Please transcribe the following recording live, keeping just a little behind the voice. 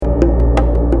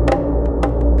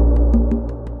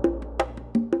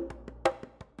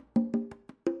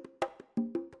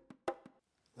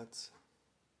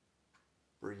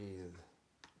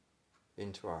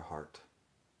into our heart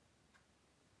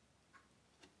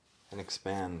and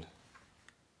expand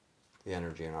the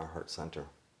energy in our heart center.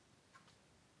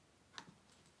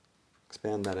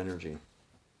 Expand that energy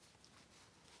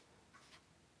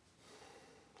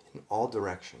in all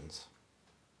directions.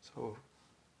 So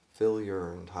fill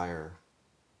your entire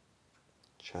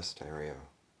chest area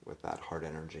with that heart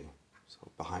energy. So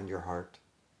behind your heart,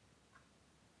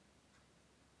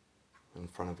 in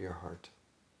front of your heart,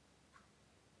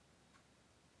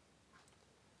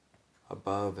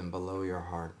 above and below your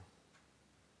heart,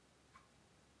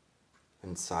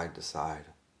 and side to side.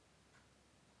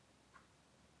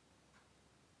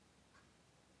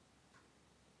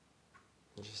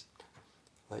 And just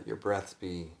let your breaths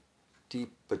be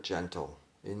deep but gentle,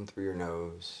 in through your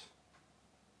nose,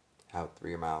 out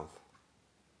through your mouth.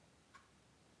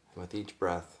 And with each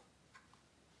breath,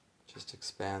 just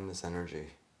expand this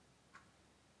energy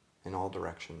in all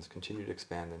directions. Continue to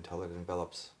expand until it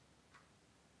envelops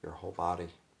your whole body.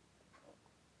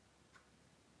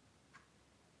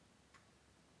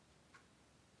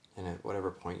 And at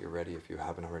whatever point you're ready, if you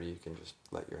haven't already, you can just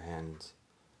let your hands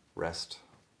rest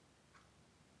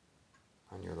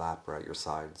on your lap or at your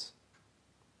sides.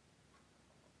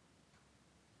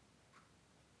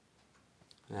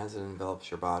 And as it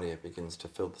envelops your body, it begins to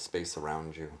fill the space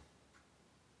around you.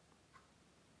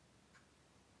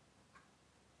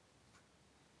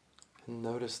 And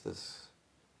notice this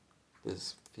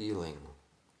feeling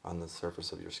on the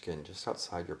surface of your skin, just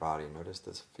outside your body. Notice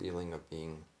this feeling of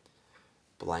being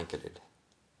blanketed,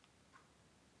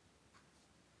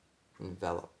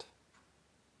 enveloped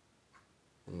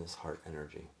in this heart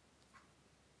energy.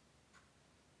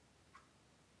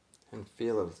 And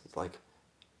feel it, it's like,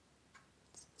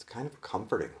 it's kind of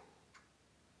comforting. And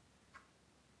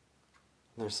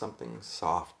there's something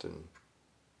soft and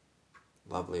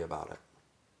lovely about it.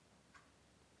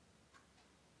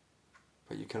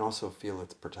 But you can also feel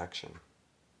its protection.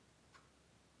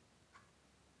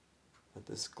 That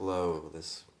this glow,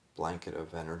 this blanket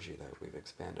of energy that we've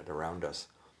expanded around us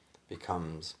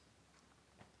becomes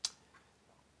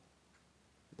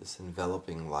this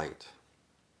enveloping light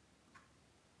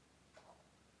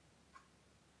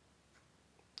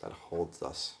that holds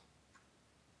us.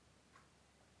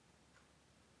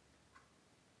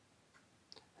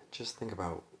 And just think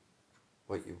about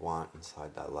what you want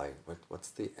inside that light.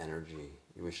 What's the energy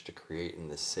you wish to create in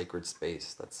this sacred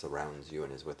space that surrounds you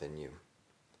and is within you?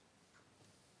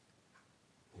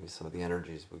 Maybe some of the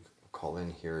energies we call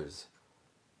in here is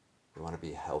we want to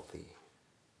be healthy,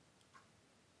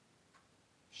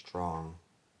 strong,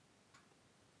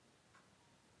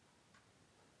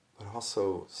 but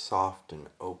also soft and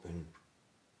open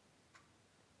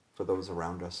for those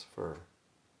around us, for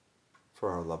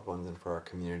our loved ones and for our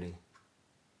community.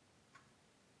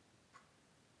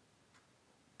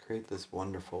 Create this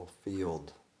wonderful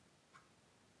field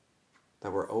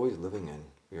that we're always living in.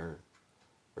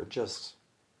 We're just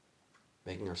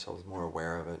making ourselves more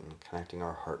aware of it and connecting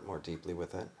our heart more deeply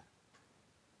with it. And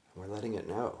we're letting it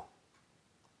know.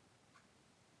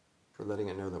 We're letting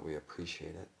it know that we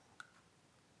appreciate it,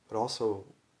 but also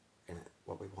in it,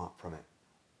 what we want from it,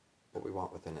 what we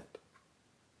want within it.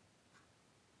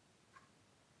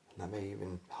 And that may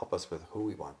even help us with who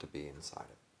we want to be inside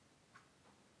it.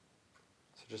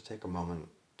 So just take a moment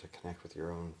to connect with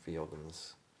your own field and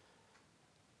this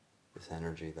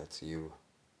energy that's you.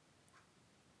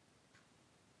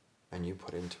 And you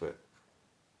put into it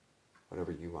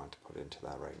whatever you want to put into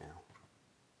that right now.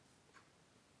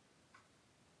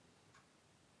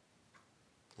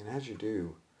 And as you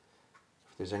do,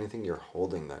 if there's anything you're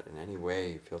holding that in any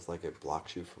way feels like it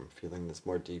blocks you from feeling this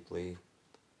more deeply,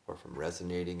 or from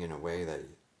resonating in a way that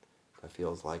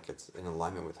feels like it's in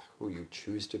alignment with who you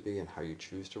choose to be and how you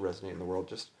choose to resonate in the world,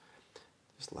 just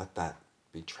let that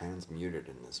be transmuted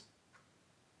in this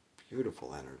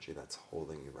beautiful energy that's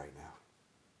holding you right now.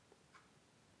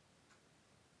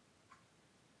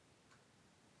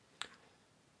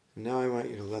 And now I want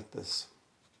you to let this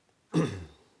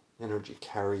energy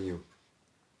carry you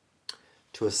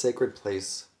to a sacred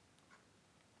place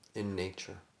in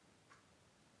nature.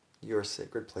 Your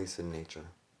sacred place in nature.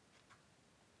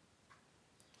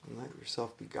 And let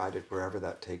yourself be guided wherever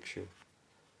that takes you.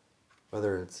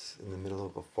 Whether it's in the middle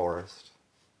of a forest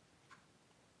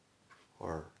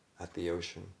or at the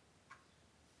ocean,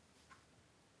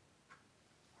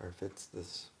 or if it's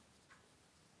this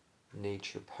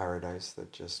nature paradise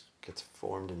that just gets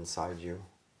formed inside you.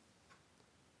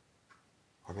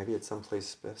 Or maybe it's someplace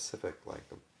specific, like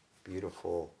a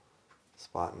beautiful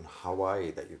spot in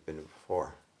Hawaii that you've been to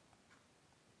before.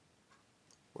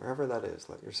 Wherever that is,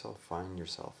 let yourself find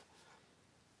yourself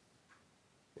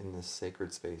in this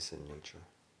sacred space in nature.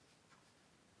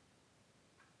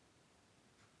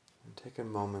 And take a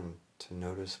moment to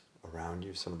notice around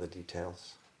you some of the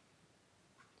details.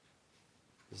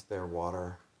 Is there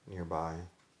water nearby?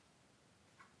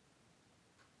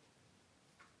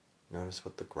 Notice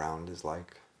what the ground is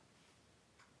like.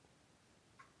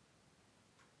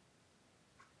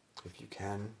 If you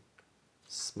can,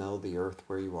 smell the earth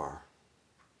where you are.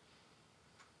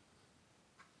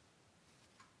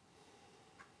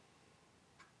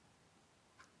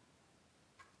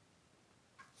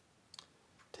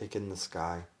 Take in the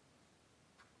sky.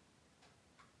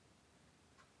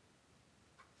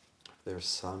 If there's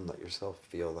sun, let yourself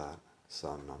feel that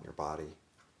sun on your body.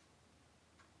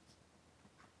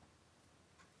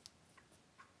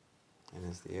 And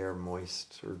is the air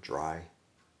moist or dry?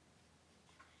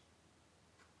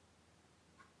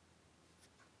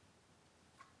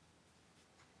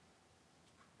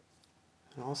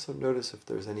 And also notice if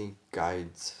there's any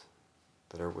guides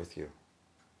that are with you.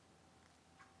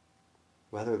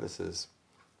 Whether this is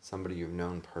somebody you've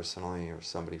known personally or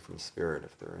somebody from spirit,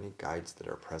 if there are any guides that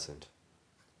are present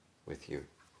with you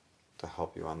to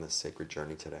help you on this sacred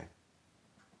journey today.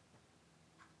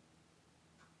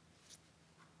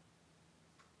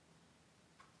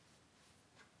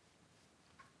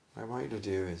 What I want you to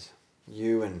do is,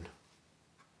 you and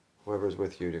whoever's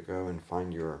with you, to go and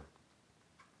find your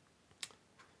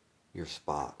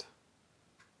spot.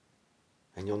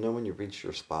 And you'll know when you reach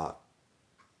your spot,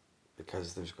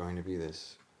 because there's going to be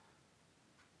this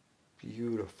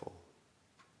beautiful,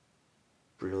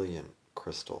 brilliant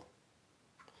crystal.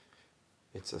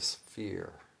 It's a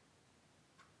sphere.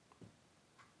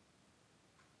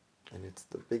 And it's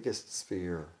the biggest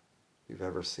sphere you've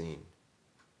ever seen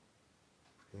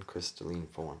in crystalline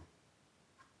form.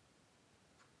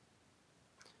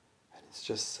 And it's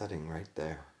just sitting right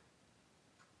there,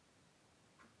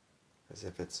 as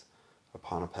if it's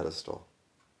upon a pedestal.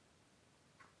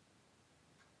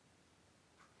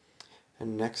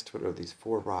 And next to it are these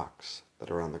 4 rocks that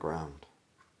are on the ground.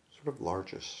 Sort of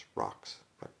largish rocks,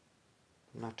 but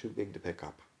not too big to pick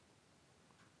up.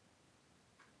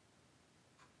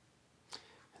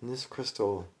 And this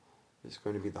crystal is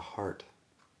going to be the heart,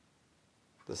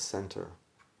 the center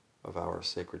of our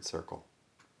sacred circle.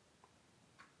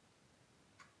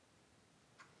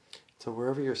 So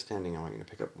wherever you're standing, I want you to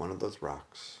pick up one of those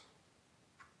rocks.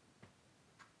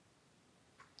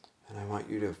 And I want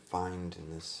you to find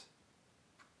in this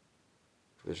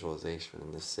visualization,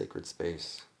 in this sacred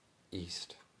space,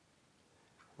 east.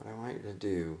 What I want you to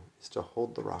do is to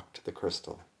hold the rock to the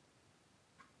crystal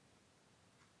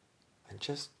and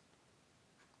just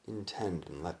intend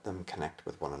and let them connect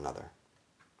with one another.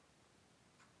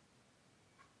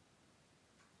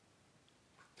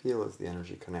 Feel as the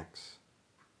energy connects.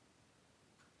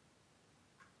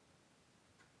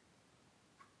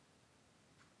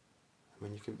 And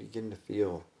when you can begin to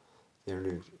feel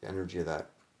the energy of that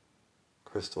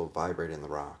crystal vibrate in the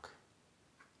rock,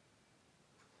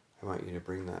 I want you to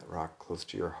bring that rock close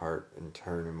to your heart and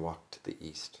turn and walk to the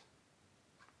east.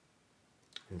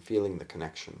 And feeling the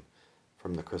connection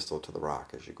from the crystal to the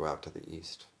rock as you go out to the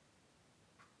east.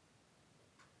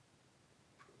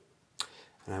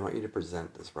 And I want you to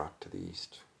present this rock to the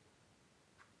east.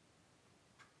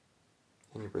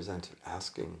 And you present it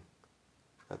asking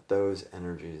that those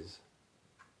energies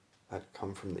that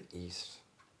come from the east,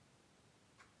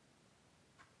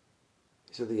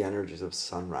 these are the energies of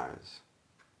sunrise.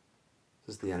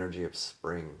 This is the energy of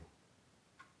spring.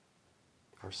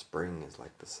 Our spring is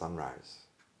like the sunrise,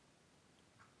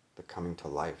 the coming to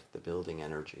life, the building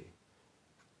energy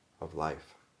of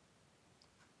life.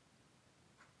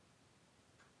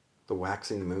 The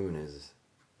waxing moon is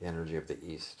the energy of the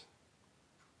east.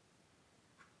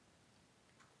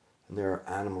 And there are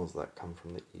animals that come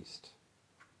from the east.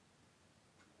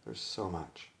 There's so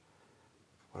much.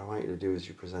 What I want you to do is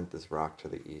you present this rock to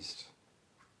the east,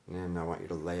 and then I want you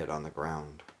to lay it on the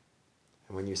ground.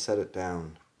 And when you set it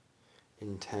down,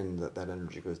 intend that that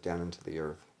energy goes down into the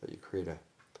earth, that you create a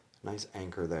nice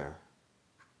anchor there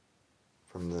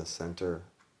from the center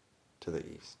to the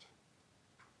east.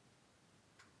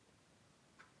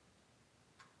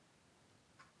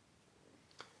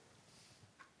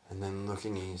 And then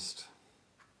looking east,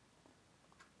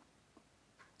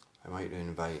 I want you to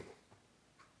invite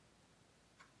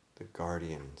the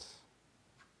guardians,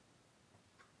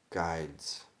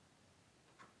 guides,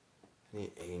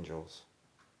 any angels,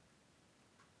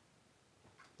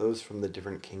 those from the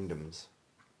different kingdoms,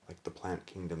 like the plant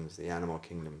kingdoms, the animal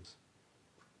kingdoms,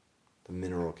 the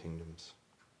mineral kingdoms,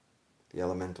 the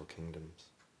elemental kingdoms,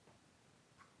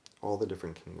 all the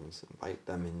different kingdoms, invite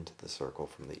them into the circle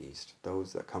from the east.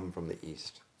 Those that come from the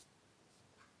east,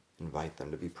 invite them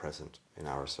to be present in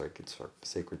our sacred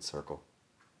circle.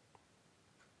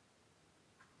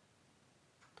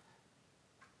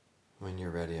 When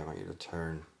you're ready, I want you to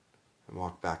turn and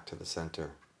walk back to the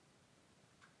center.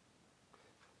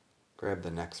 Grab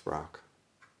the next rock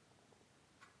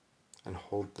and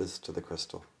hold this to the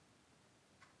crystal.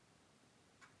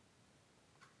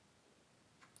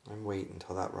 And wait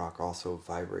until that rock also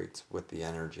vibrates with the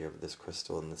energy of this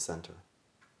crystal in the center.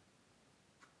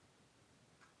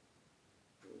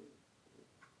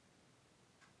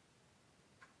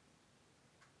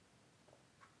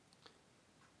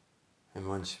 And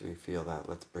once we feel that,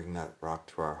 let's bring that rock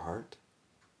to our heart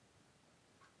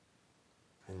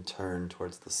and turn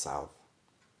towards the south.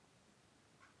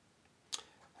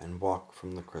 And walk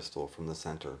from the crystal, from the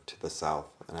center to the south.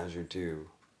 And as you do,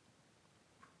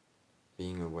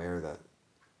 being aware that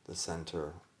the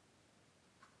center,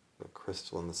 the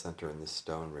crystal in the center and this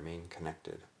stone remain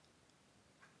connected.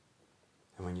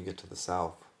 And when you get to the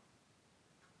south,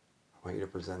 I want you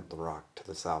to present the rock to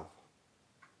the south.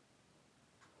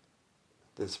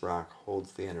 This rock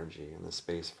holds the energy and the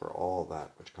space for all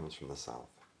that which comes from the south.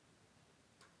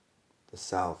 The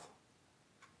south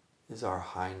is our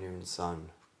high noon sun.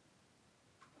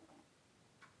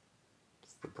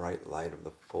 It's the bright light of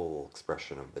the full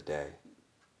expression of the day.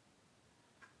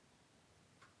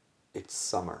 It's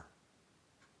summer.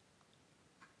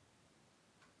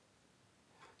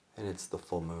 And it's the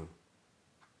full moon.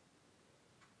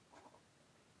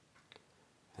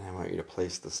 And I want you to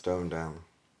place the stone down.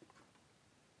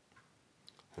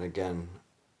 And again,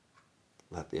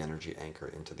 let the energy anchor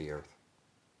into the earth.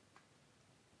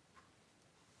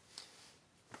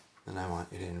 And I want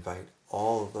you to invite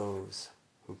all of those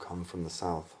who come from the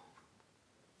south,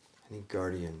 any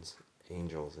guardians,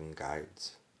 angels, and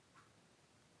guides,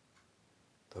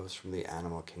 those from the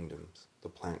animal kingdoms, the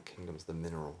plant kingdoms, the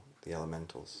mineral, the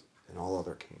elementals, and all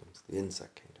other kingdoms, the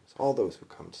insect kingdoms, all those who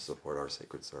come to support our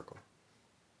sacred circle.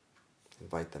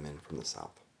 Invite them in from the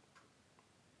south.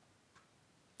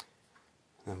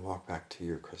 And then walk back to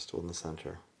your crystal in the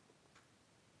center.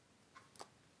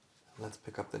 And let's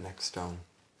pick up the next stone.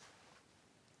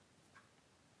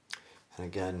 And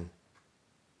again,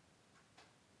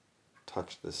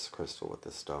 touch this crystal with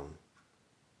this stone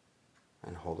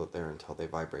and hold it there until they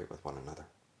vibrate with one another.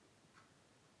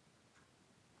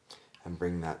 And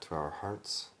bring that to our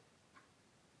hearts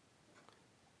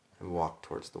and walk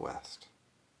towards the west.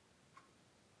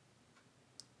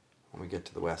 When we get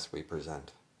to the west, we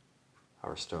present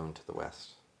our stone to the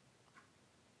west.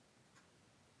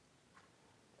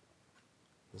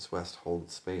 This west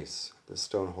holds space. This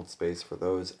stone holds space for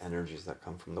those energies that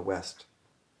come from the west.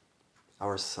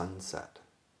 Our sunset.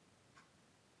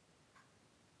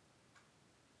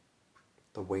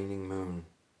 The waning moon.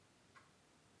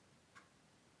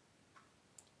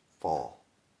 Fall.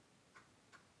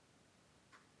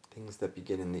 Things that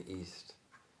begin in the east,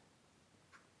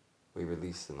 we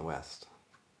release in the west.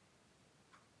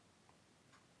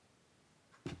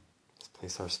 Let's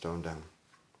place our stone down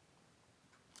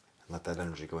and let that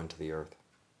energy go into the earth.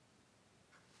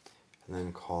 And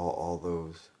then call all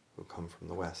those who come from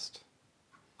the west,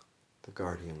 the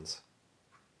guardians,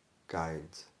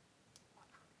 guides,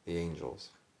 the angels,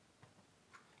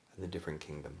 and the different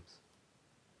kingdoms.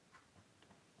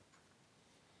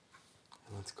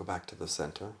 And let's go back to the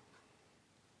center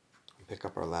and pick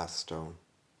up our last stone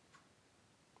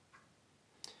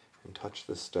and touch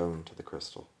this stone to the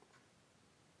crystal.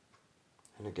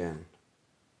 And again,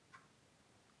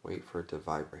 wait for it to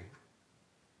vibrate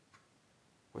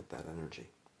with that energy,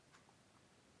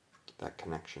 that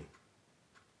connection.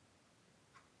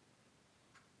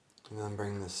 And then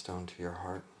bring this stone to your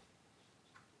heart.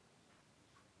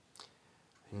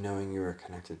 And knowing you are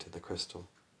connected to the crystal,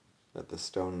 that the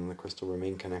stone and the crystal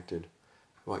remain connected,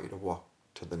 I want you to walk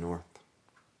to the north.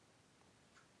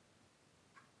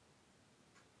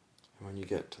 And when you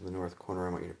get to the north corner,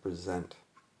 I want you to present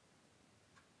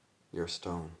your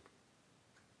stone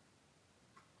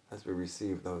as we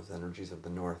receive those energies of the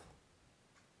north.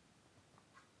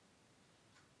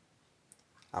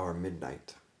 Our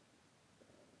midnight.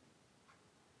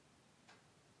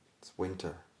 It's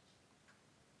winter.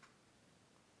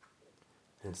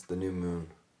 And it's the new moon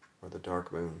or the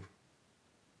dark moon.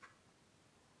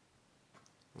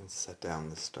 And set down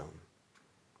this stone.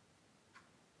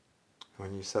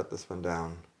 When you set this one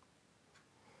down,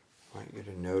 I want you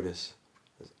to notice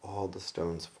as all the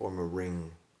stones form a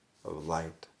ring of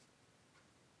light,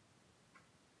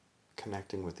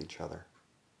 connecting with each other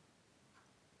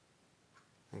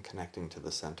and connecting to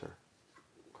the center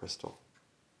crystal.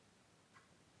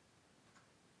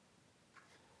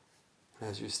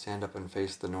 As you stand up and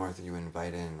face the north, you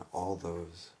invite in all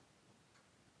those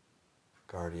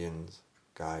guardians,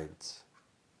 guides,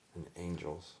 and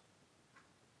angels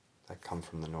that come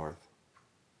from the north.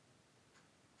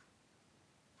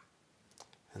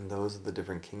 And those are the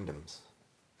different kingdoms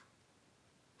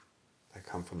that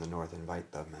come from the north.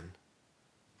 Invite them in.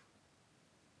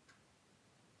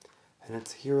 And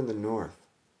it's here in the north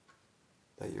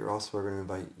that you're also going to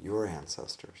invite your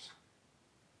ancestors.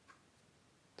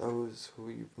 Those who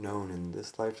you've known in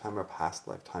this lifetime or past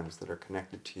lifetimes that are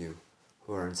connected to you,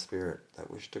 who are in spirit, that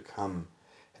wish to come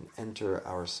and enter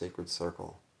our sacred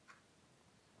circle.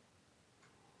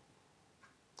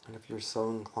 And if you're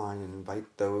so inclined,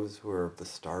 invite those who are the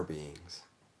star beings.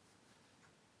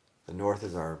 The north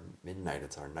is our midnight,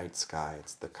 it's our night sky,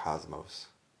 it's the cosmos.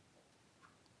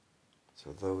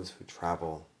 So those who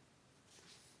travel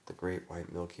the great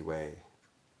white Milky Way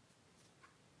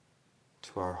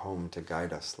to our home to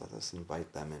guide us, let us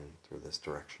invite them in through this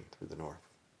direction, through the north.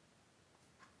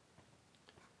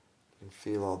 You can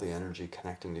feel all the energy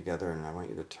connecting together, and I want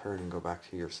you to turn and go back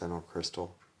to your central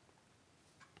crystal.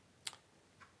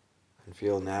 And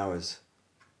feel now as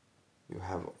you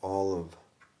have all of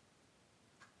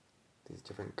these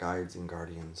different guides and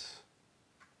guardians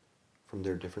from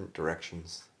their different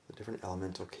directions, the different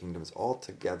elemental kingdoms, all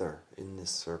together in this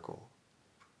circle,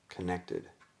 connected.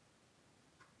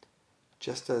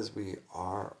 Just as we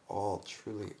are all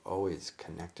truly always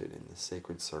connected in the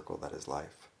sacred circle that is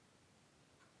life.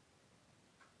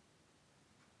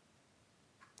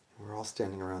 We're all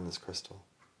standing around this crystal.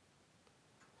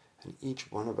 And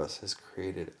each one of us has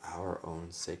created our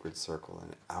own sacred circle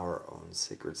and our own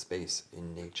sacred space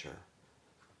in nature.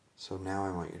 So now I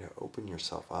want you to open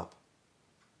yourself up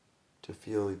to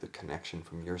feel the connection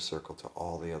from your circle to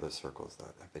all the other circles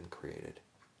that have been created.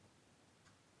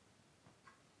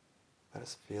 Let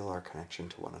us feel our connection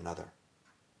to one another.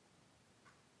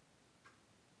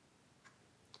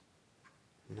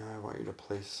 Now I want you to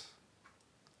place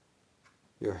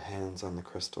your hands on the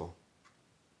crystal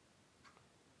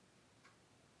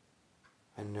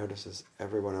and notice as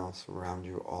everyone else around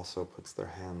you also puts their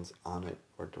hands on it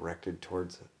or directed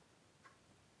towards it.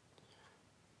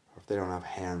 Or if they don't have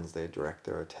hands, they direct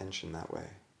their attention that way.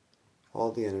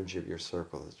 All the energy of your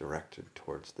circle is directed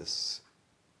towards this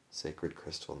sacred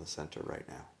crystal in the center right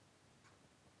now.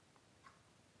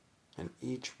 And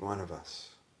each one of us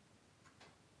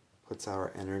puts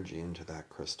our energy into that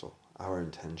crystal, our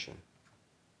intention.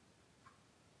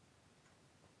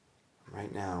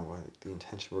 Right now, the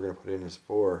intention we're going to put in is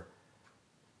for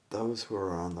those who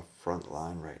are on the front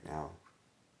line right now,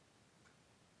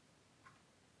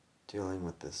 dealing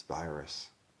with this virus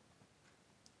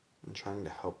and trying to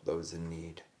help those in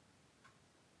need.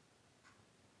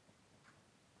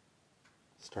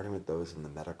 Starting with those in the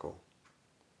medical.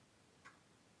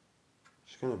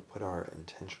 Just going to put our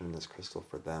intention in this crystal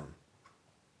for them.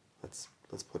 Let's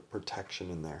put protection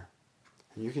in there.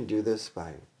 And you can do this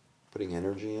by putting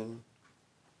energy in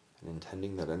and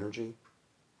intending that energy.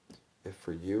 If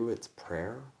for you it's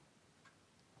prayer,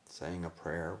 saying a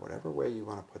prayer, whatever way you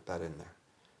want to put that in there.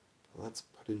 But let's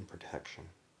put in protection.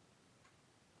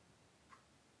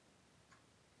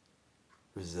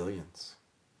 Resilience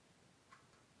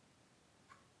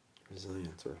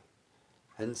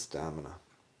and stamina.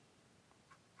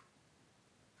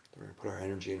 We're going to put our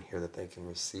energy in here that they can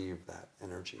receive that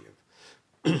energy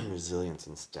of resilience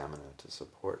and stamina to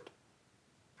support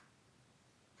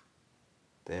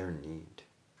their need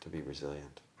to be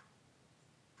resilient.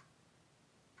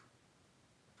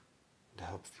 To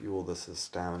help fuel this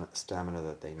stamina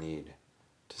that they need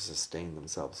to sustain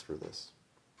themselves through this.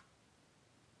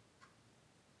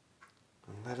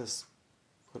 And let us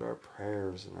put our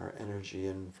prayers and our energy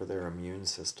in for their immune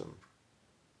system.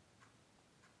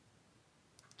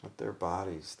 That their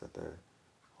bodies, that their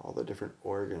all the different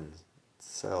organs,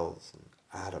 cells, and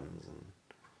atoms, and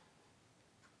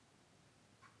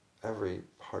every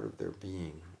part of their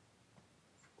being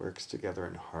works together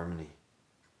in harmony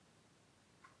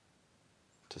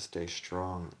to stay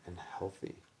strong and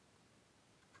healthy.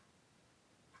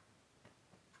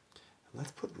 And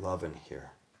let's put love in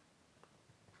here.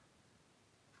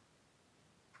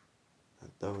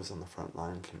 That those on the front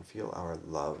line can feel our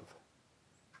love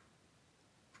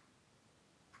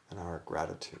and our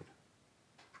gratitude.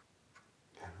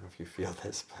 I don't know if you feel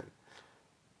this, but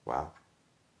wow.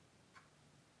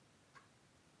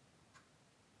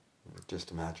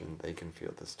 Just imagine they can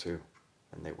feel this too,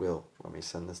 and they will when we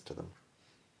send this to them.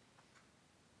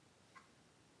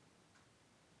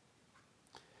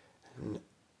 And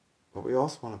what we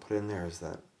also want to put in there is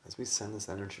that as we send this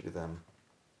energy to them,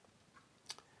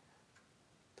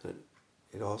 that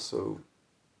it also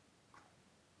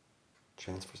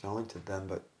transfers not only to them,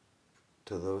 but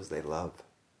to those they love.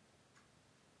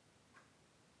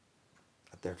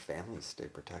 That their families stay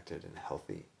protected and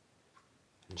healthy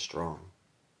and strong.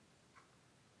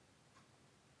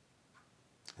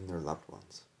 And their loved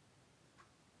ones.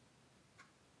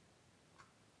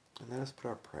 And let us put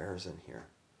our prayers in here.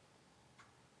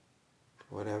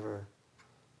 Whoever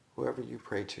you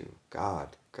pray to,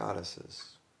 God,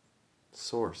 goddesses,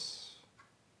 source,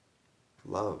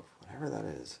 love, whatever that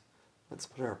is, let's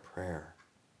put our prayer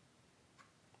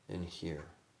in here.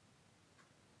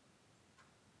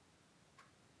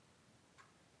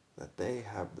 That they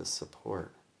have the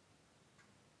support,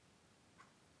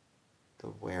 the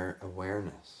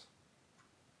awareness,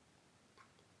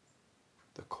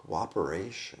 the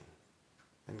cooperation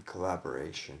and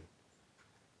collaboration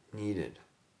needed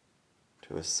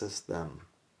to assist them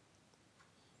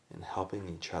in helping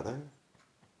each other,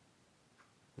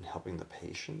 in helping the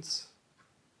patients,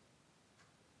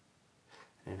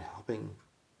 and in helping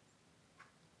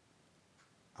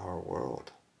our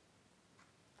world,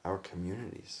 our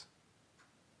communities,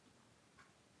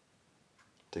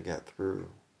 to get through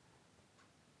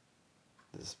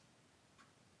this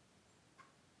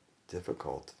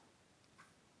difficult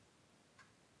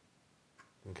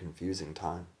and confusing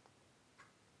time.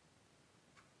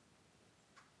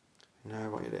 Now I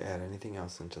want you to add anything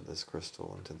else into this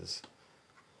crystal, into this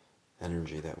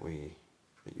energy that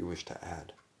you wish to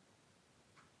add.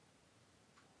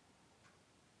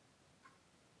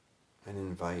 And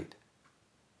invite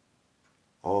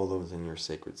all those in your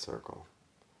sacred circle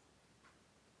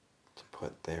to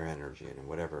put their energy in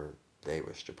whatever they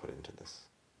wish to put into this.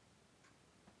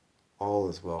 All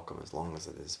is welcome as long as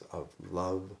it is of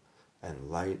love and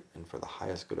light, and for the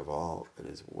highest good of all, it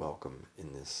is welcome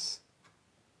in this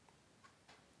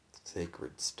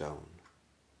sacred stone,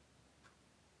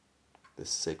 this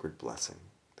sacred blessing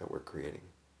that we're creating.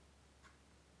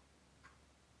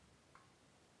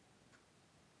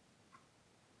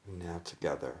 Now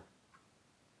together,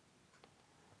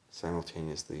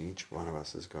 simultaneously, each one of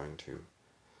us is going to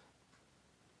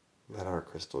let our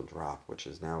crystal drop, which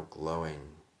is now glowing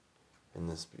in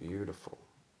this beautiful,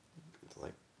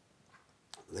 like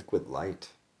liquid light.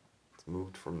 It's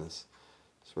moved from this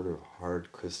sort of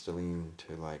hard crystalline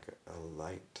to like a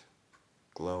light,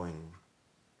 glowing,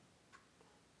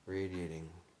 radiating,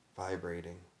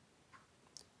 vibrating,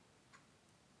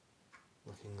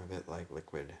 looking a bit like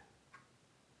liquid.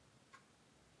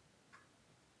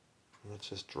 Let's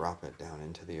just drop it down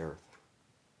into the earth.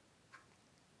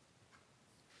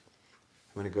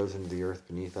 And when it goes into the earth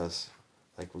beneath us,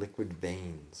 like liquid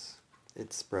veins,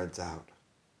 it spreads out.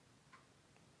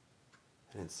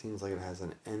 And it seems like it has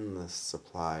an endless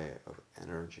supply of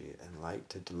energy and light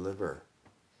to deliver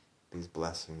these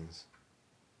blessings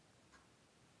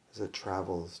as it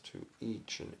travels to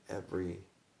each and every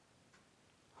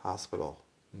hospital,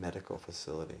 medical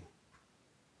facility,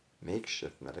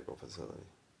 makeshift medical facility,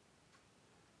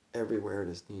 everywhere it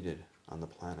is needed on the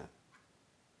planet.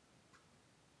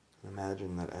 And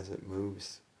imagine that as it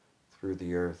moves through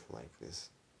the earth like these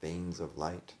veins of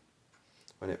light,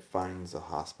 when it finds a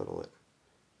hospital, it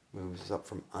moves up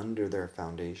from under their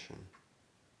foundation,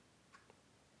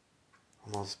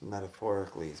 almost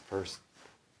metaphorically, first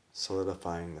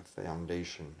solidifying the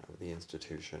foundation of the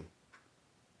institution,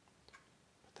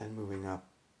 but then moving up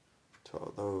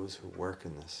to those who work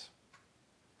in this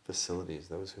facilities,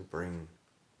 those who bring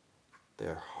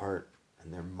their heart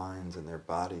and their minds and their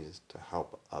bodies to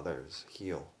help others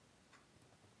heal.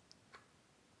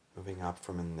 Moving up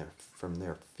from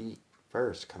their feet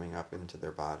first, coming up into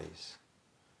their bodies,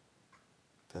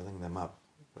 filling them up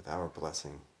with our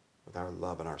blessing, with our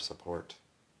love and our support,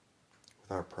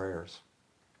 with our prayers,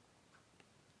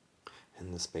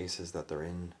 in the spaces that they're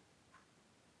in.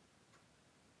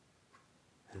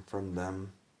 And from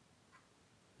them,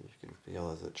 you can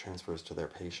feel as it transfers to their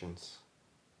patients.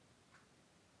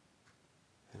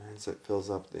 And as it fills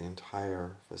up the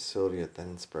entire facility, it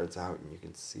then spreads out, and you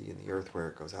can see in the earth where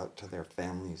it goes out to their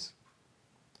families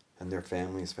and their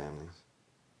families' families.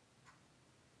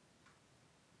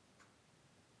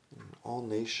 In all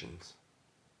nations,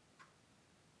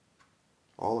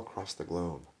 all across the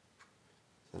globe,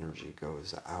 this energy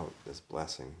goes out, this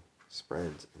blessing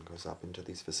spreads and goes up into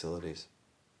these facilities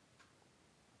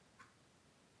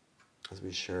as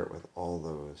we share it with all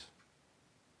those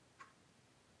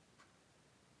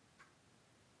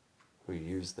who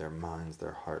use their minds,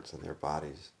 their hearts, and their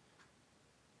bodies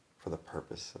for the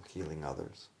purpose of healing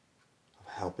others,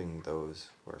 of helping those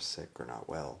who are sick or not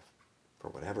well for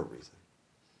whatever reason.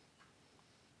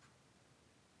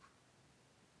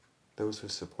 Those who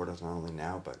support us not only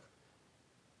now, but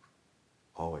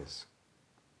always,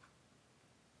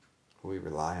 who we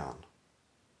rely on.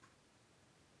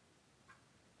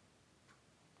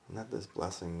 And let this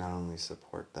blessing not only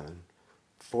support them and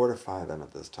fortify them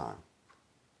at this time,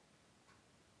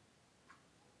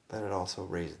 but it also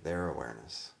raise their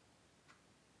awareness.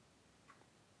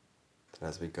 That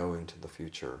as we go into the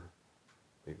future,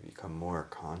 we become more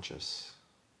conscious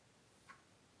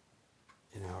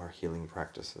in our healing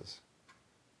practices.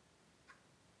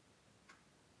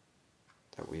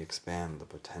 That we expand the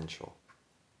potential,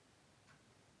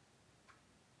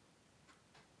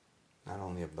 not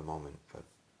only of the moment, but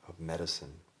of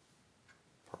medicine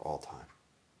for all time.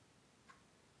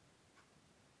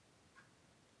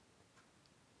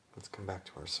 Let's come back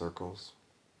to our circles.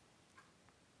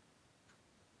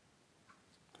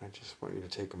 I just want you to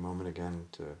take a moment again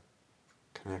to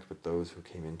connect with those who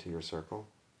came into your circle.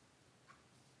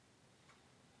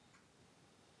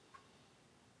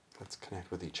 Let's connect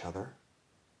with each other.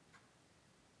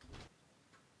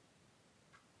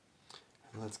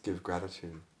 And let's give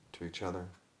gratitude to each other.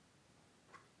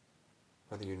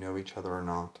 Whether you know each other or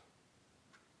not,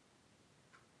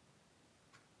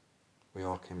 we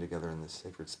all came together in this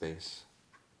sacred space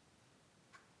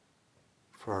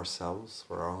for ourselves,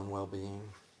 for our own well-being,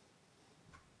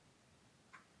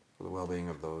 for the well-being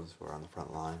of those who are on the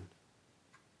front line,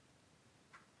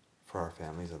 for our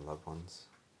families and loved ones.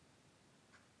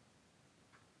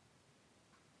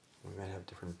 We might have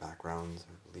different backgrounds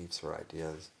or beliefs or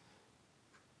ideas,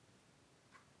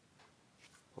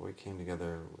 but we came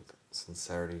together with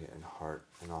sincerity and heart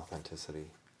and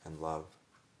authenticity and love.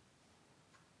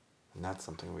 And that's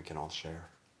something we can all share,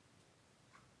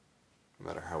 no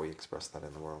matter how we express that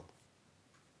in the world.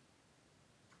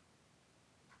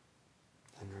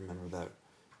 And remember that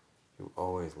you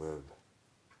always live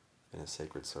in a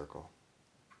sacred circle.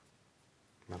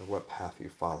 No matter what path you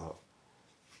follow,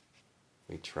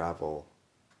 we travel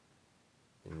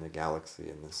in the galaxy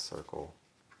in this circle.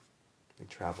 We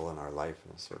travel in our life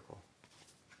in a circle.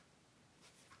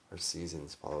 Our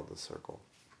seasons follow the circle.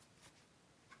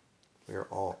 We are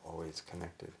all always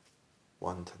connected,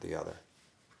 one to the other.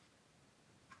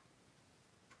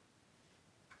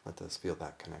 Let us feel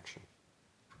that connection.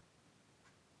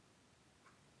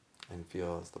 And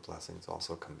feel as the blessings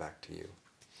also come back to you.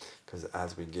 Because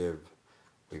as we give,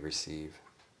 we receive.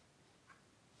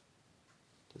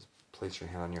 Just place your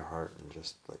hand on your heart and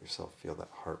just let yourself feel that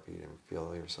heartbeat and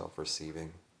feel yourself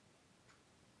receiving.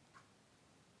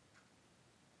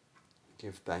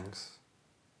 Give thanks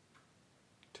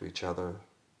to each other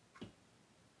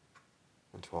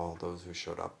and to all those who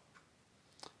showed up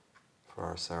for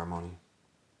our ceremony.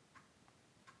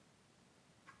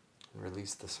 And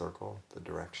release the circle, the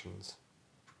directions,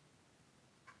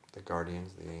 the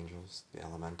guardians, the angels, the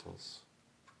elementals.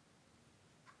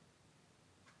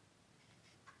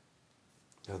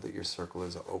 Know that your circle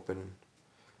is open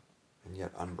and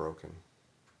yet unbroken.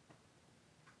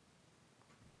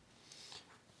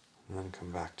 And then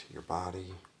come back to your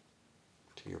body,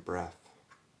 to your breath.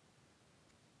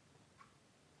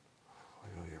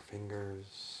 Oil your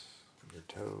fingers, your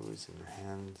toes, and your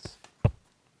hands.